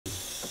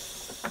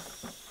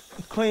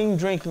Clean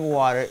drinking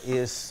water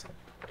is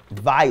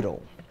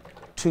vital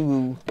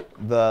to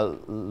the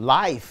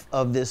life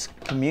of this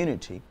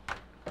community.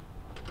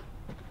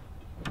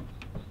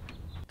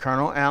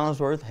 Colonel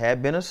Allensworth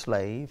had been a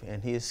slave,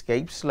 and he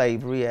escaped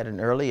slavery at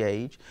an early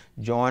age,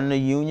 joined the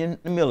Union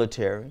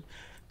military.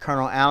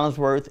 Colonel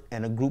Allensworth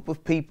and a group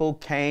of people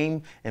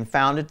came and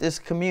founded this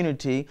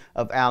community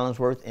of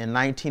Allensworth in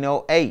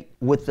 1908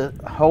 with the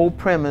whole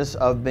premise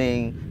of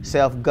being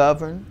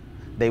self-governed.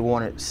 They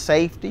wanted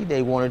safety,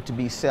 they wanted to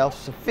be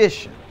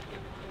self-sufficient.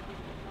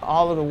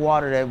 All of the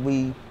water that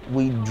we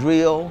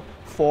drill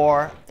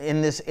for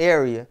in this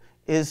area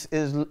is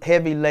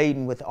heavy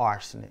laden with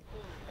arsenic.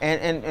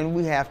 And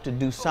we have to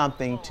do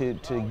something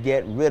to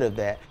get rid of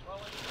that.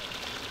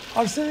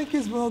 Arsenic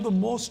is one of the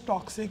most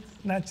toxic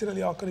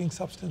naturally occurring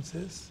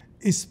substances.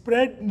 It's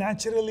spread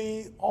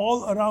naturally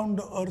all around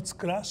the Earth's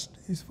crust.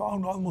 It's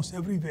found almost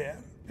everywhere.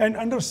 And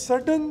under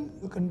certain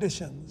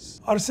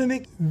conditions,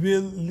 arsenic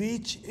will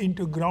leach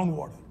into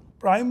groundwater.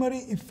 Primary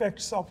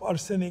effects of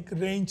arsenic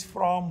range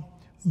from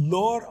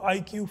lower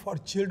IQ for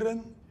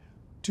children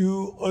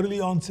to early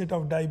onset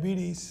of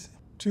diabetes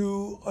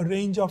to a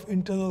range of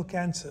internal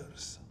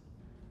cancers.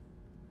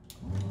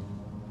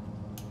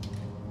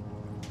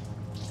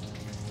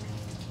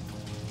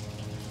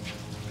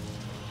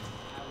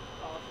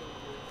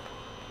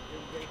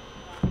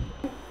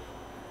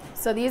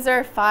 So these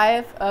are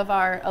 5 of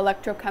our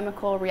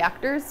electrochemical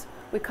reactors.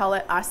 We call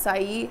it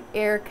ACAI,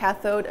 air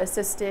cathode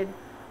assisted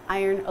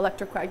iron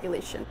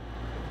electrocoagulation.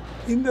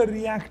 In the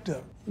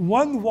reactor,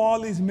 one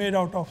wall is made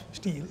out of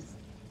steel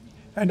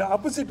and the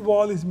opposite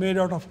wall is made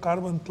out of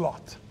carbon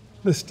cloth.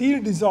 The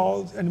steel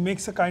dissolves and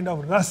makes a kind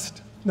of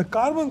rust. The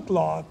carbon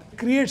cloth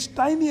creates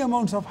tiny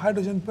amounts of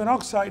hydrogen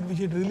peroxide which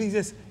it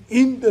releases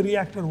in the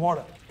reactor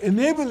water,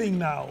 enabling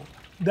now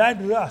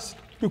that rust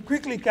to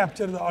quickly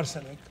capture the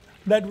arsenic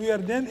that we are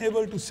then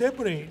able to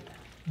separate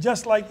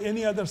just like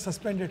any other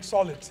suspended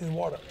solids in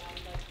water.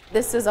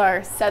 This is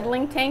our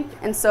settling tank,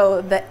 and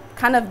so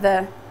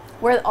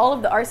where all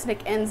of the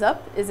arsenic ends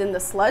up is in the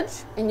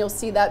sludge, and you'll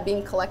see that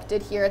being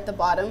collected here at the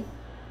bottom.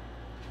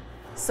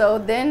 So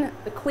then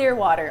the clear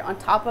water on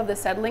top of the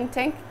settling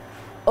tank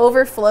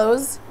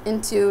overflows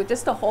into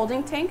just a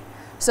holding tank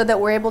so that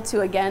we're able to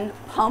again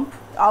pump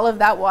all of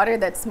that water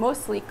that's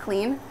mostly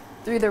clean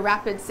through the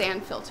rapid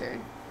sand filter.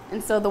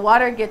 And so the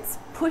water gets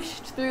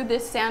pushed through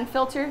this sand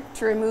filter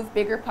to remove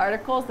bigger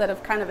particles that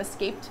have kind of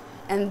escaped.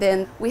 And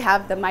then we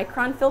have the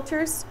micron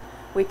filters.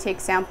 We take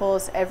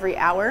samples every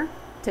hour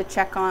to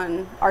check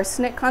on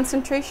arsenic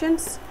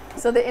concentrations.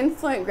 So the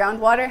influent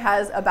groundwater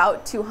has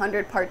about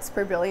 200 parts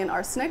per billion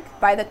arsenic.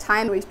 By the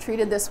time we've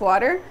treated this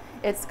water,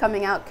 it's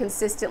coming out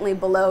consistently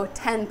below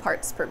 10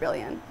 parts per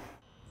billion.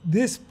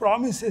 This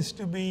promises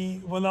to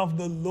be one of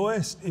the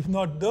lowest, if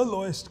not the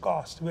lowest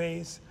cost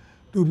ways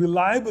to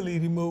reliably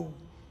remove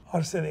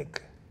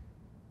arsenic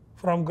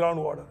from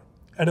groundwater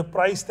at a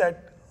price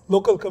that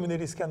local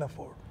communities can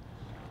afford.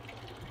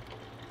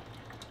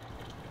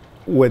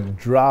 With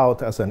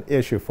drought as an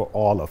issue for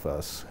all of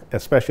us,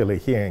 especially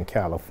here in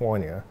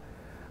California,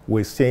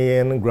 we're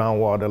seeing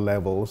groundwater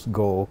levels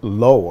go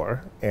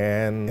lower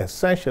and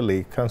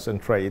essentially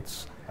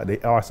concentrates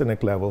the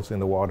arsenic levels in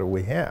the water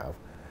we have.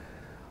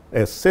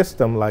 A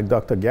system like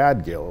Dr.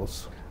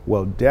 Gadgil's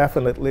will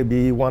definitely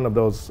be one of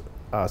those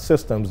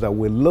systems that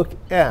we look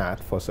at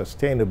for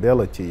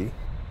sustainability.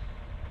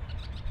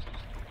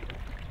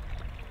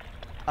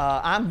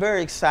 I'm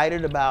very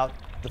excited about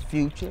the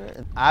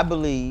future. I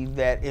believe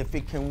that if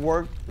it can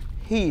work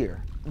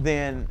here,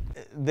 then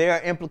there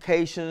are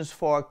implications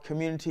for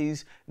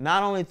communities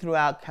not only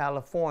throughout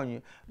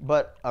California,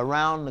 but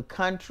around the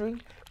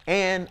country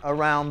and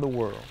around the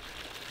world.